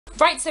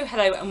Right, so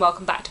hello and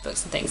welcome back to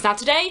Books and Things. Now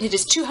today it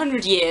is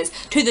 200 years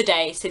to the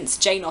day since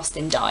Jane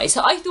Austen died,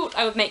 so I thought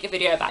I would make a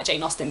video about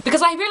Jane Austen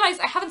because I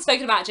realised I haven't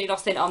spoken about Jane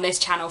Austen on this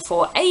channel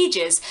for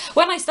ages.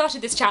 When I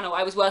started this channel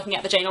I was working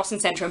at the Jane Austen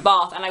Centre in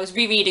Bath and I was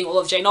rereading all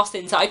of Jane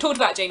Austen, so I talked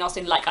about Jane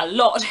Austen like a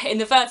lot. In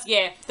the first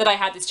year that I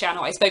had this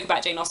channel I spoke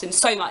about Jane Austen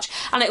so much,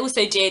 and I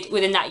also did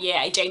within that year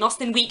a Jane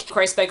Austen week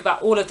where I spoke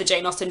about all of the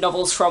Jane Austen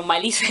novels from my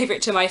least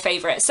favourite to my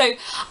favourite. So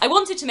I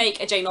wanted to make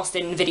a Jane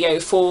Austen video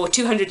for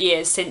 200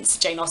 years since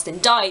Jane Austen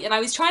died, and I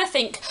was trying to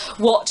think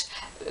what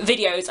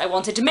videos I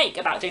wanted to make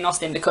about Jane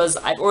Austen because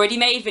I've already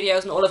made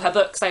videos on all of her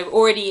books. I've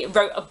already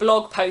wrote a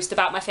blog post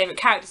about my favourite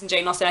characters in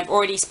Jane Austen. I've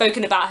already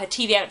spoken about her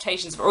TV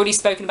adaptations. I've already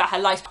spoken about her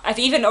life. I've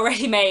even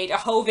already made a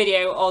whole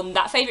video on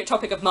that favourite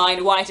topic of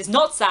mine, why it is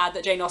not sad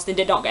that Jane Austen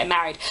did not get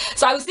married.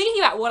 So I was thinking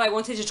about what I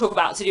wanted to talk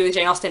about to do with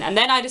Jane Austen, and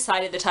then I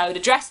decided that I would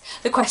address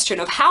the question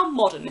of how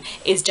modern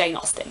is Jane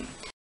Austen.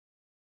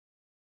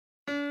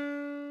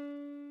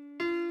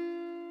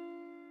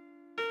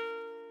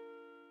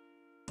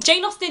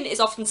 Jane Austen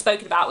is often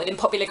spoken about within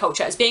popular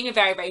culture as being a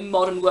very, very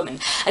modern woman,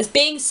 as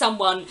being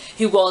someone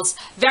who was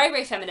very,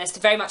 very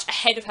feminist, very much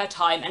ahead of her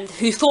time, and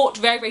who thought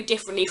very, very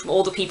differently from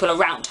all the people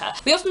around her.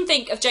 We often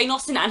think of Jane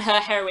Austen and her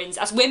heroines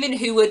as women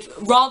who would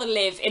rather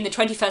live in the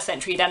 21st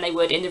century than they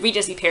would in the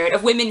Regency period,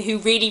 of women who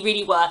really,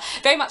 really were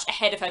very much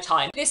ahead of her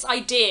time. This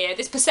idea,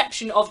 this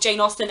perception of Jane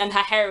Austen and her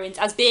heroines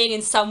as being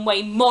in some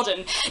way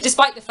modern,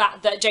 despite the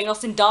fact that Jane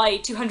Austen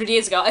died 200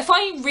 years ago, I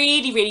find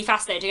really, really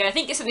fascinating, and I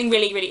think it's something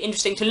really, really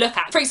interesting to look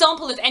at. For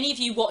example, if any of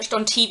you watched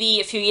on TV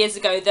a few years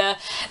ago the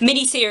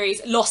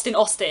miniseries Lost in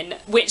Austen,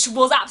 which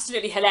was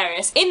absolutely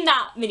hilarious, in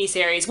that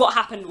miniseries what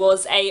happened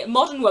was a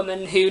modern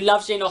woman who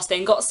loved Jane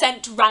Austen got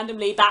sent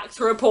randomly back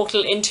through a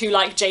portal into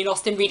like Jane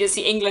Austen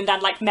Regency England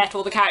and like met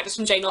all the characters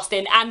from Jane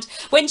Austen, and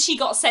when she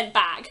got sent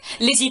back,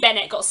 Lizzie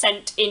Bennet got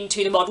sent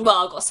into the modern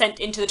world, got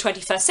sent into the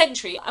 21st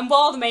century, and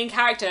while the main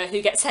character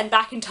who gets sent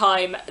back in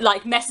time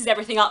like messes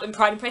everything up in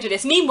Pride and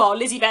Prejudice, meanwhile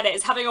Lizzie Bennet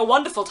is having a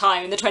wonderful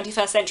time in the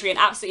 21st century and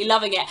absolutely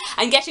loving it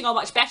and getting on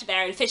much better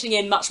there and fitting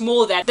in much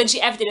more there than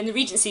she ever did in the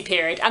Regency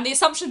period. And the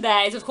assumption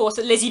there is of course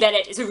that Lizzie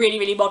Bennet is a really,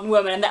 really modern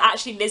woman and that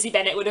actually Lizzie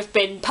Bennet would have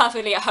been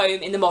perfectly at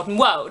home in the modern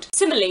world.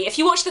 Similarly, if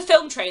you watch the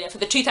film trailer for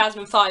the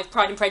 2005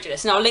 Pride and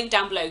Prejudice, and I'll link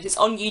down below, it's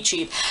on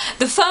YouTube,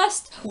 the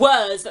first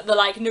words that the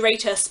like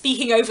narrator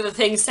speaking over the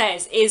thing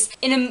says is,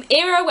 "In an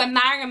era where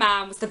marrying a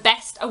man was the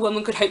best a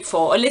woman could hope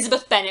for,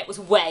 Elizabeth Bennet was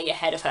way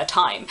ahead of her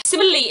time."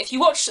 Similarly, if you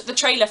watch the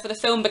trailer for the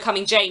film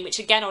Becoming Jane, which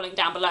again I'll link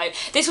down below,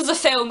 this was a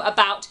film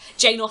about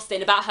Jane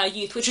Austen, about her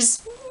youth, which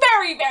was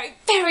very, very,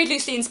 very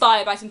loosely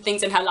inspired by some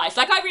things in her life.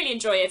 Like, I really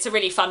enjoy it, it's a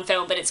really fun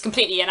film, but it's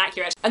completely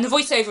inaccurate. And the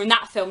voiceover in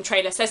that film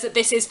trailer says that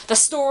this is the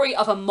story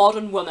of a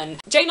modern woman.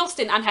 Jane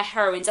Austen and her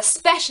heroines,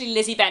 especially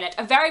Lizzie Bennet,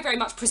 are very, very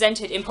much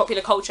presented in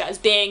popular culture as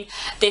being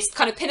this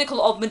kind of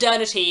pinnacle of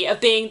modernity, of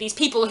being these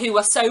people who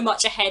were so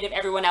much ahead of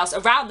everyone else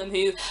around them,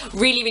 who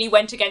really, really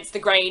went against the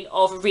grain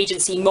of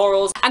Regency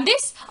morals. And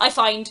this I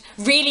find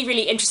really,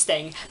 really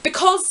interesting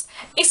because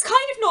it's kind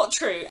of not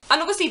true.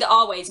 And obviously there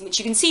are ways in which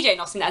you can see Jane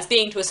Austen as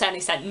being to a certain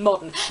extent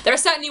modern. There are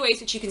certainly ways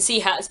which you can see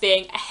her as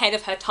being ahead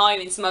of her time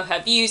in some of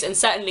her views, and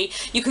certainly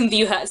you can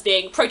view her as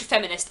being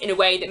proto-feminist in a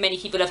way that many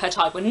people of her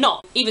time were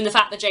not. Even the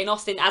fact that Jane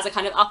Austen, as a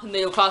kind of upper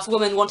middle class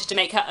woman, wanted to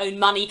make her own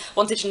money,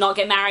 wanted to not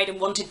get married, and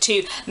wanted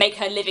to make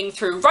her living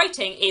through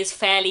writing is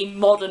fairly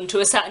modern to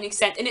a certain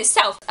extent in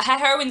itself. Her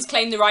heroines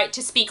claim the right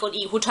to speak on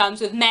equal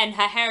terms with men.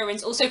 Her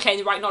heroines also claim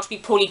the right not to be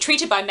poorly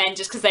treated by men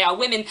just because they are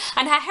women,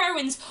 and her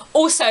heroines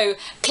also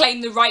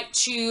claim the right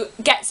to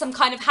get some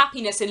kind of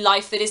happiness in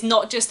life that is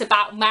not just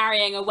about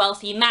marrying a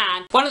wealthy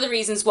man. One of the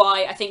reasons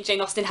why I think Jane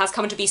Austen has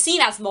come to be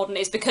seen as modern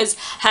is because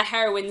her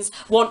heroines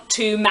want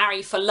to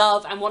marry for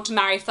love and want to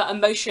marry for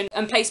emotion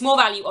and place more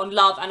value on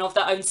love and of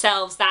their own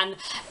selves than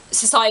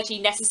society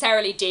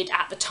necessarily did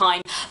at the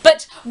time.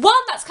 But one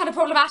that's kind of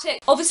problematic,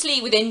 obviously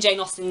within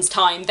Jane Austen's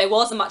time there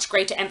was a much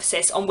greater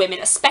emphasis on women,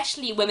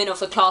 especially women of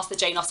the class that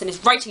Jane Austen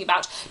is writing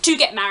about, to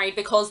get married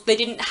because they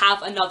didn't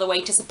have another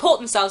way to support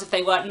themselves if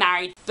they weren't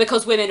married,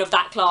 because women of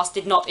that class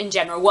did not in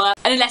general work,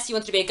 and unless you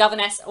wanted to be a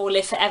governess or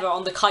live forever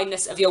on the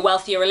kindness of your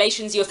wealthier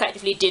relations, you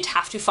effectively did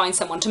have to find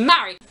someone to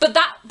marry. But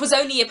that was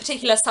only a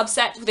particular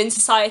subset within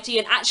society,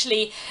 and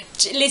actually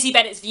Lizzie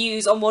Bennet's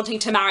views on wanting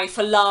to marry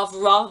for love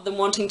rather than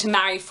wanting to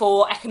marry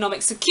for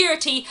economic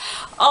security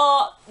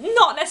are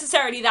not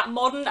necessarily that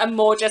modern and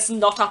more just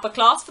not upper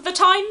class for the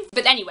time.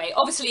 But anyway,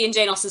 obviously in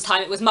Jane Austen's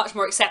time it was much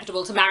more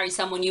acceptable to marry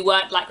someone you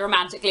weren't like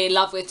romantically in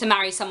love with, to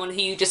marry someone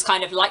who you just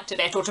kind of liked a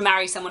bit, or to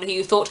marry someone who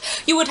you thought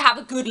you would have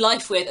a good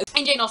life with.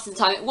 In Jane Austen's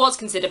time it was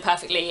considered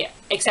perfectly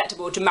acceptable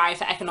acceptable to marry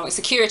for economic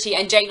security,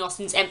 and Jane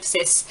Austen's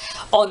emphasis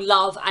on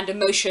love and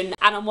emotion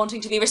and on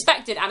wanting to be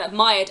respected and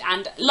admired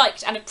and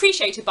liked and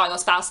appreciated by your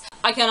spouse,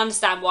 I can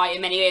understand why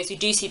in many ways we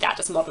do see that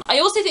as modern. I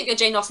also think that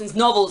Jane Austen's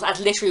novels as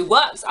literary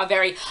works are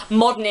very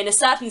modern in a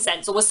certain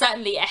sense, or were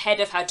certainly ahead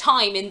of her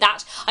time, in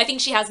that I think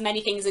she has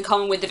many things in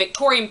common with the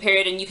Victorian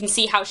period, and you can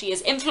see how she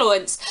has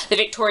influenced the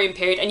Victorian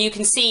period, and you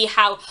can see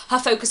how her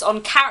focus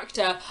on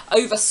character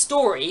over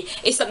story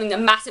is something that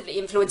massively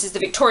influences the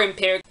Victorian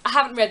period. I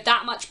haven't read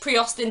that much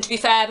pre-Austen, to be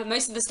fair, but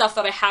most of the stuff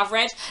that I have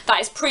read that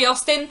is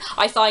pre-Austen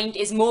I find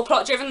is more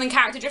plot driven than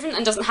character driven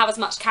and doesn't have as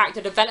much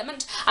character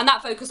development, and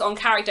that focus on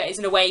character is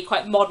in a way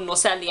quite modern, or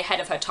certainly ahead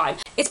of her time.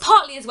 It's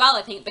partly as well,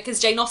 I think, because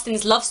Jane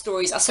Austen's love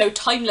stories are so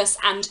timeless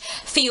and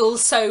feel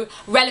so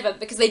relevant,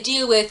 because they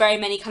deal with very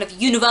many kind of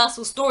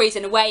universal stories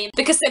in a way, and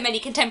because so many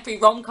contemporary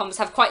rom-coms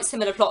have quite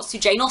similar plots to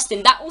Jane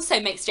Austen, that also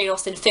makes Jane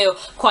Austen feel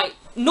quite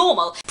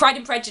normal. Pride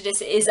and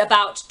Prejudice is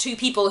about two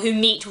people who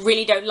meet,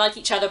 really don't like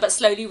each other, but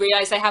slowly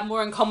realise they have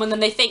more in common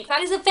than they think.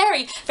 That is a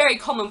very, very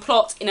common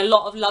plot in a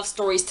lot of love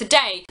stories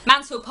today.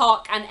 Mansfield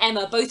Park and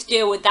Emma both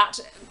deal with that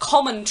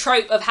common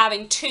trope of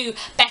having two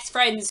best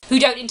friends who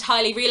don't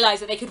entirely realise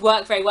that they could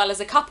work very well as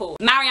a couple.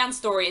 Marianne's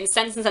story in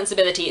Sense and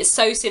Sensibility is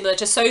so similar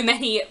to so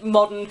many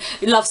modern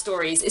love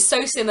stories, is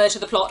so similar to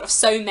the plot of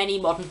so many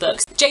modern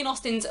books. Jane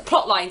Austen's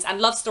plot lines and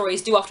love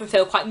stories do often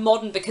feel quite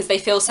modern because they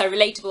feel so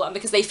relatable and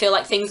because they feel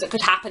like things that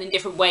could happen in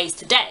different ways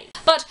today.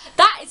 But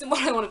that isn't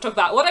what I want to talk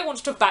about. What I want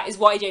to talk about is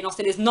why Jane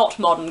Austen is not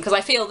modern, because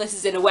I feel this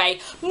is in a way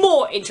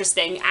more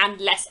interesting and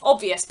less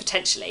obvious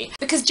potentially.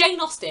 Because Jane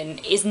Austen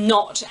is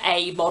not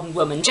a modern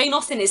woman. Jane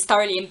Austen is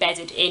thoroughly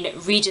embedded in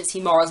Regency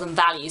morals and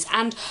values,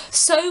 and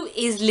so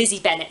is Lizzie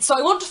Bennet. So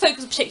I want to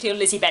focus particularly on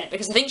Lizzie Bennet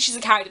because I think she's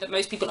a character that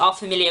most people are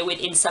familiar with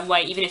in some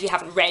way, even if you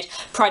haven't read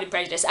Pride and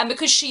Prejudice, and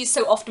because she is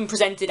so often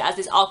presented as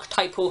this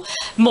archetypal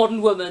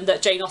modern woman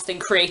that Jane Austen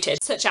created,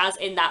 such as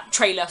in that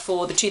trailer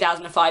for the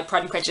 2005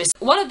 Pride and Prejudice.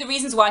 One of the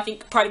reasons why I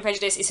think Pride and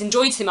Prejudice is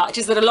enjoyed so much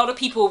is that a lot of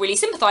people really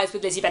sympathise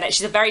with Lizzie Bennet.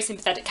 She's a very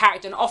sympathetic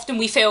character, and often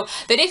we feel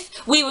that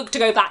if we were to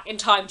go back in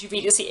time to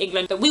Regency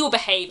England, that we will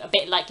behave a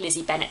bit like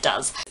Lizzie Bennet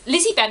does.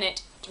 Lizzie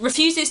Bennet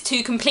refuses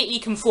to completely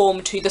conform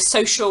to the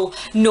social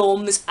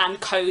norms and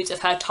codes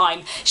of her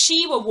time.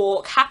 She will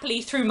walk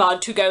happily through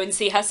mud to go and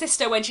see her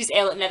sister when she's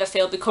ill at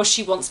Netherfield because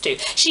she wants to.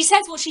 She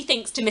says what she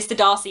thinks to Mr.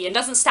 Darcy and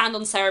doesn't stand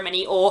on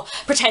ceremony or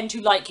pretend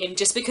to like him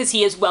just because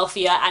he is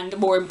wealthier and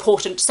more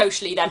important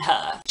socially than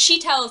her. She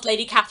tells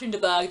Lady Catherine de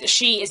Bourgh that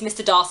she is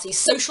Mr. Darcy's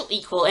social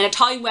equal in a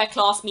time where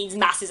class means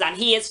masses and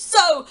he is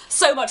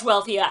so much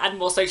wealthier and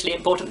more socially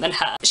important than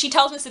her. She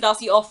tells Mr.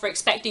 Darcy off for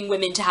expecting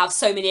women to have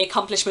so many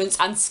accomplishments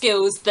and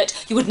skills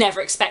that you would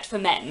never expect for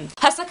men.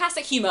 Her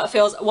sarcastic humour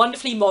feels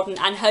wonderfully modern,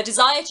 and her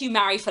desire to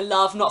marry for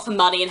love, not for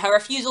money, and her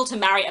refusal to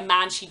marry a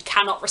man she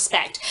cannot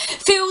respect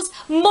feels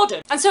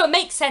modern. And so it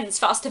makes sense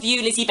for us to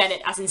view Lizzie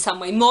Bennet as in some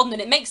way modern,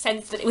 and it makes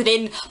sense that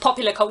within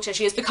popular culture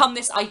she has become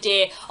this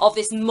idea of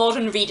this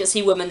modern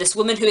Regency woman, this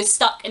woman who is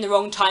stuck in the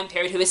wrong time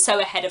period, who is so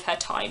ahead of her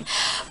time.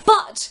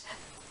 But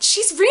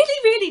she's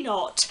really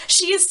not.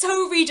 She is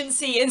so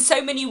Regency in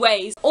so many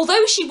ways.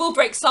 Although she will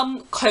break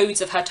some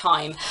codes of her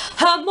time,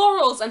 her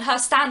morals and her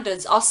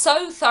standards are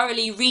so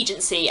thoroughly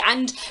Regency,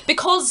 and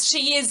because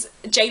she is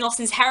Jane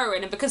Austen's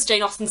heroine and because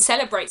Jane Austen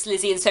celebrates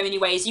Lizzie in so many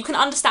ways, you can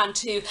understand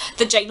too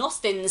that Jane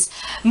Austen's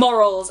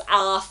morals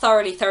are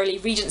thoroughly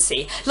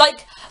Regency.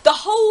 Like, the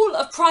whole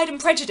of Pride and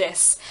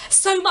Prejudice,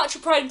 so much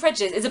of Pride and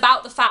Prejudice is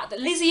about the fact that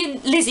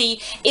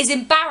Lizzie is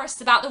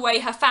embarrassed about the way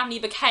her family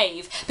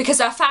behave, because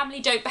her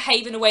family don't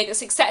behave in a way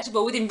that's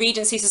acceptable within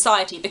Regency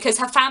society, because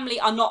her family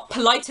are not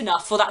polite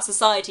enough for that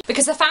society,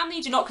 because her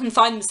family do not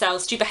confine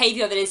themselves to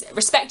behaviour that is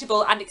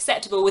respectable and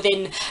acceptable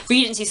within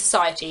Regency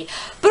society.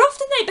 But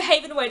often they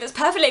behave in a way that's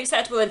perfectly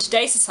acceptable in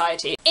today's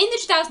society. In the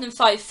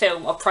 2005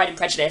 film of Pride and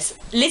Prejudice,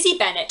 Lizzie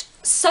Bennet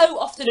so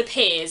often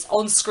appears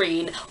on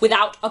screen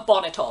without a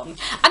bonnet on.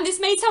 And this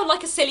may sound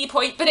like a silly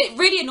point, but it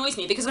really annoys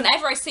me because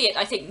whenever I see it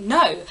I think,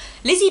 no,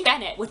 Lizzie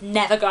Bennet would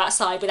never go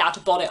outside without a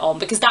bonnet on,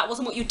 because that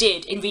wasn't what you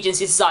did in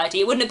Regency society.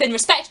 It wouldn't have been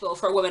respectable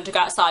for a woman to go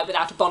outside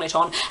without a bonnet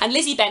on, and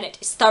Lizzie Bennet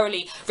is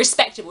thoroughly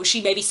respectable.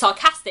 She may be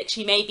sarcastic,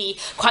 she may be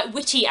quite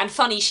witty and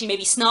funny, she may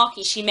be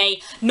snarky, she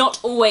may not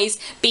always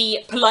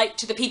be polite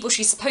to the people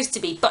she's supposed to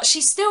be, but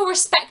she's still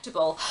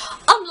respectable.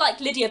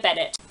 Unlike Lydia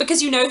Bennet,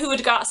 because you know who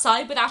would go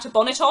outside without a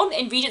bonnet on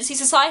in Regency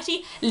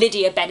society?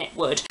 Lydia Bennet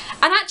would.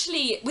 And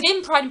actually,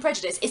 within Pride and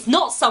Prejudice, it's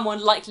not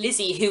someone like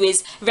Lizzie who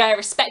is very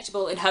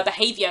respectable in her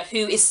behaviour, who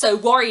is so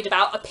worried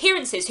about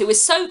appearances, who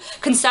is so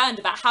concerned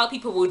about how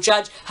people will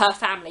judge her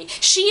family.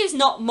 She is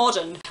not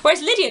modern.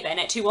 Whereas Lydia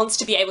Bennet, who wants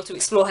to be able to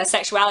explore her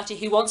sexuality,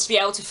 who wants to be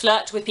able to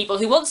flirt with people,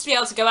 who wants to be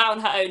able to go out on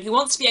her own, who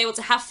wants to be able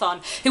to have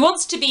fun, who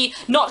wants to be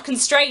not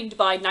constrained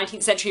by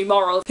 19th century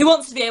morals, who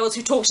wants to be able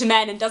to talk to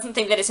men and doesn't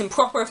think that it's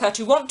improper of her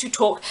to want to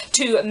talk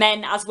to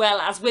men as well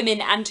as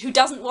women, and who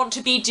doesn't want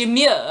to be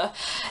demure.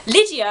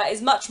 Lydia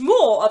is much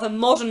more of a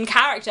modern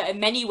character in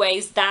many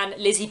ways than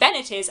Lizzie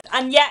Bennet is,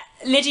 and yet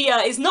Lydia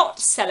is not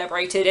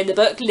celebrated in the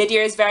book.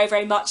 Lydia is very,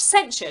 very much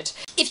censured.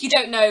 If you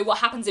don't know what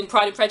happens in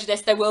Pride and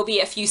Prejudice, there will be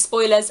a few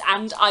spoilers,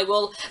 and I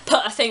will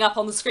put a thing up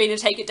on the screen and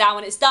take it down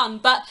when it's done,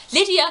 but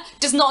Lydia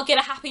does not get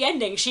a happy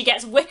ending. She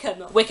gets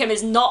Wickham. Wickham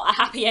is not a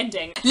happy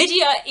ending.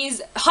 Lydia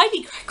is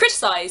highly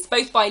criticised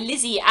both by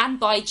Lizzie and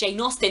by Jane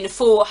Austen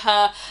for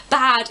her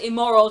bad,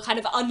 immoral, kind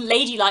of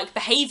unladylike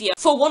behaviour,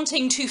 for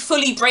wanting to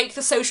fully break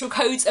the social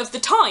codes of the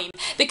time,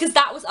 because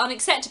that was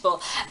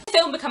unacceptable. The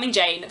film Becoming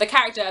Jane, the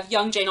character of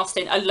young Jane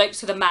Austen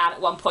elopes with a man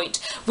at one point,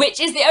 which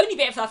is the only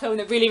bit of that film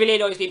that really, really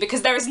annoys me,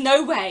 because there is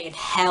no way in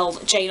hell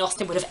Jane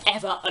Austen would have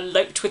ever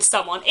eloped with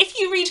someone. If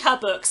you read her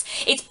books,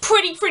 it's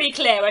pretty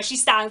clear where she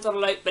stands on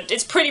elopement.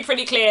 It's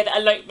pretty clear that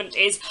elopement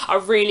is a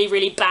really,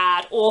 really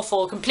bad,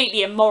 awful,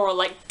 completely immoral,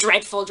 like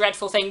dreadful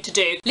thing to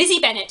do. Lizzie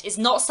Bennet is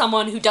not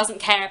someone who doesn't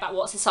care about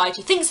what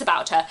society thinks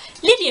about her.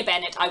 Lydia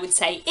Bennet, I would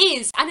say,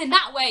 is, and in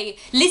that way,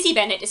 Lizzie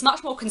Bennet is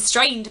much more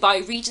constrained by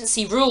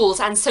Regency rules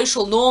and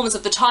social norms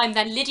of the time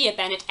than Lydia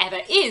Bennet ever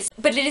is.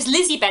 But it is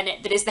Lizzie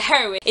Bennet that is the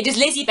heroine. It is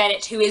Lizzie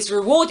Bennet who is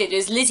rewarded. It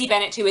is Lizzie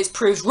Bennet who is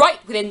proved right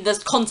within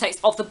the context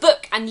of the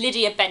book, and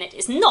Lydia Bennet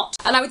is not.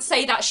 And I would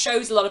say that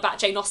shows a lot about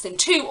Jane Austen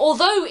too,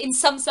 although in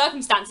some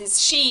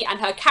circumstances she and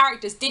her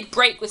characters did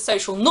break with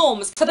social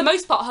norms. For the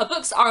most part, her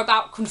books are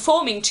about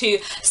conforming to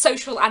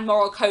social and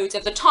moral codes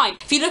of the time.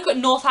 If you look at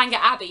Northanger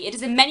Abbey, it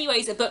is in many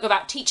ways a book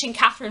about teaching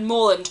Catherine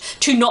Morland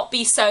to not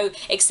be so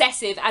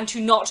excessive and to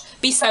not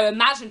be so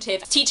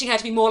imaginative, teaching her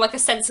to be more like a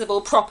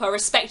sensible, proper,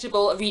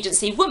 respectable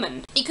Regency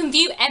woman. You can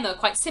view Emma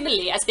quite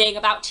similarly as being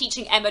about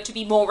teaching Emma to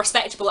be more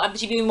respectable and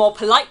to be more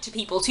polite to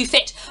people, to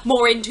fit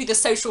more into the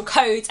social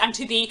codes and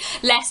to be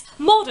less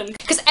modern.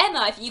 Because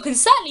Emma, you can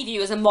certainly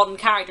view as a modern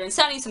character, and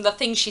certainly some of the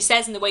things she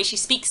says and the way she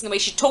speaks and the way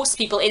she talks to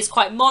people is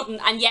quite modern,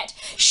 and yet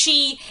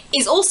she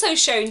is also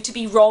shown to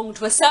be wrong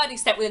to a certain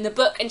extent within the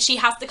book, and she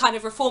has to kind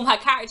of reform her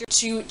character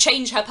to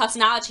change her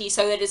personality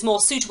so that it's more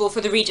suitable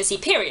for the Regency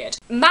period.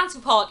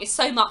 Mansfield Park is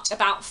so much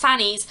about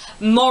Fanny's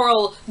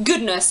moral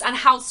goodness and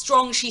how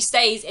strong she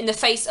stays in the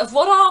face of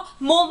what are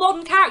more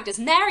modern characters.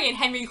 Mary and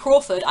Henry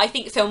Crawford, I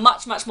think, feel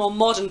much more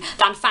modern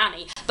than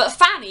Fanny, but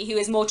Fanny, who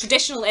is more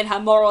traditional in her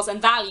morals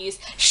and values,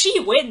 she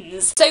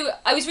wins. So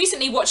I was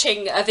recently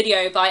watching a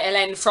video by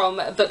Helene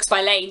from Books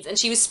by Lanes, and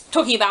she was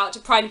talking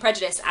about Pride and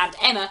Prejudice and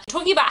Emma,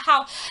 talking about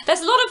how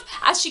there's a lot of,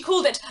 as she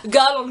called it,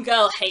 girl on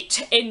girl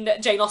hate in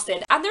Jane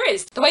Austen, and there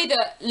is. The way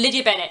that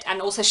Lydia Bennet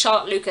and also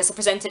Charlotte Lucas are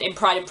presented in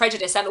Pride and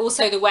Prejudice, and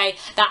also the way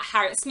that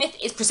Harriet Smith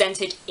is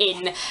presented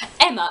in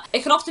Emma,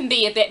 it can often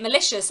be a bit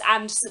malicious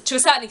and to a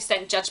certain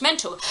extent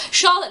judgmental.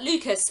 Charlotte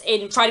Lucas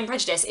in Pride and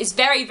Prejudice is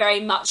very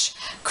much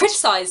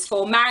criticised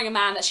for marrying a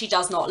man that she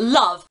does not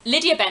love.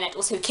 Lydia Bennet,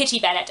 also Kitty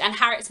Bennet, and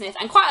Harriet Smith,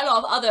 and quite a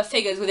lot of other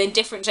figures within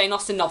different Jane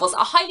Austen novels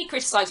are highly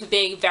criticised for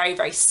being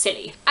very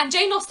silly. And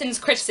Jane Austen's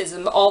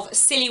criticism of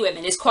silly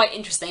women is quite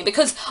interesting,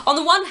 because on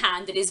the one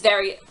hand it is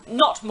very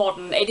not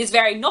modern, it is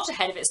very not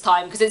ahead of its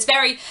time, because it's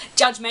very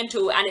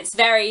judgmental and it's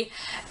very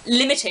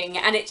limiting,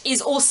 and it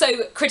is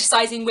also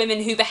criticising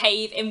women who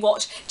behave in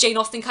what Jane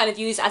Austen kind of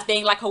views as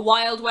being like a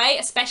wild way,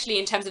 especially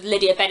in terms of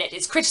Lydia Bennet.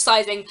 It's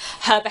criticising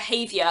her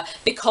behaviour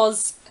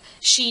because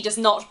she does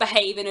not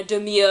behave in a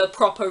demure,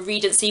 proper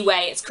Regency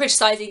way. It's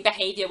criticising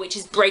behaviour which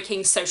is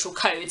breaking social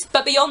codes.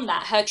 But beyond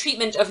that, her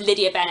treatment of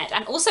Lydia Bennet,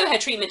 and also her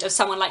treatment of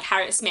someone like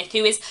Harriet Smith,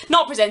 who is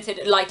not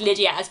presented like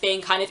Lydia as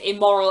being kind of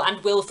immoral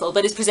and willful,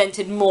 but is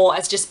presented more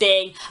as just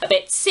being a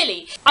bit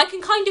silly. I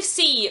can kind of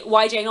see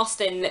why Jane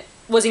Austen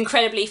was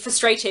incredibly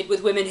frustrated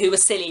with women who were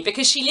silly,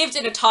 because she lived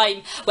in a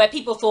time where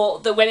people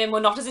thought that women were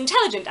not as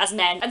intelligent as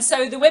men, and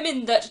so the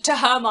women that, to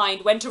her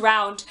mind, went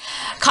around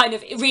kind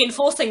of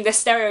reinforcing this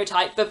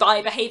stereotype but by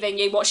behaving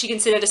in what she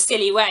considered a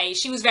silly way,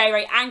 she was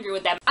very angry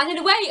with them. And in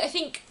a way, I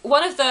think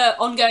one of the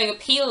ongoing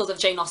appeals of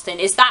Jane Austen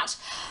is that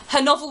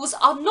her novels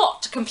are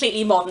not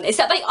completely modern. It's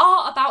that they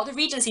are about the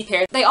Regency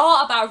period. They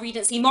are about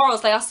Regency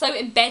morals. They are so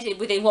embedded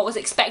within what was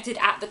expected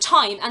at the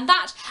time, and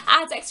that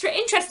adds extra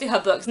interest to her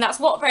books, and that's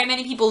what very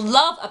many people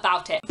love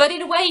about it. But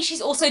in a way,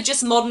 she's also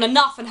just modern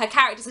enough, and her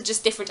characters are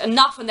just different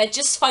enough, and they're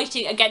just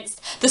fighting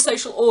against the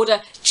social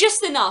order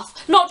just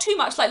enough, not too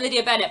much like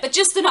Lydia Bennet, but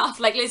just enough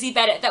like Lizzie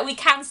Bennet, that we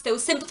can still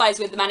sympathise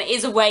with them, and it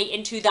is a way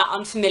into that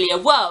unfamiliar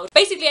world.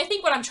 Basically, I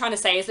think what I'm trying to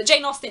say is that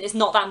Jane Austen is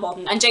not that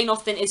modern, and Jane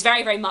Austen is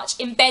very much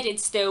embedded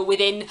still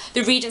within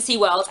the Regency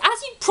world,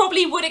 as you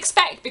probably would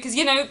expect, because,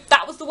 you know,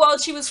 that was the world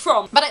she was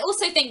from. But I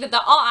also think that there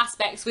are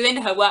aspects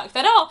within her work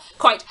that are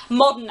quite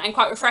modern and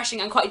quite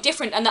refreshing and quite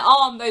different, and there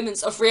are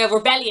moments of real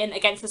rebellion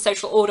against the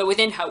social order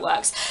within her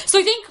works. So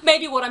I think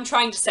maybe what I'm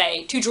trying to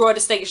say, to draw a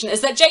distinction,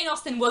 is that Jane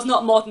Austen was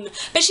not modern,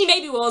 but she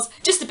maybe was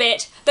just a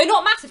bit, though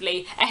not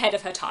massively, ahead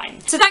of her time.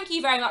 So thank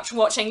you very much for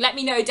watching. Let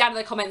me know down in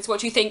the comments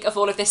what you think of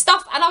all of this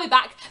stuff, and I'll be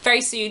back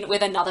very soon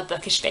with another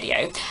bookish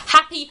video.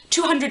 Happy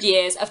 200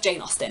 years of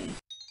Jane Austen.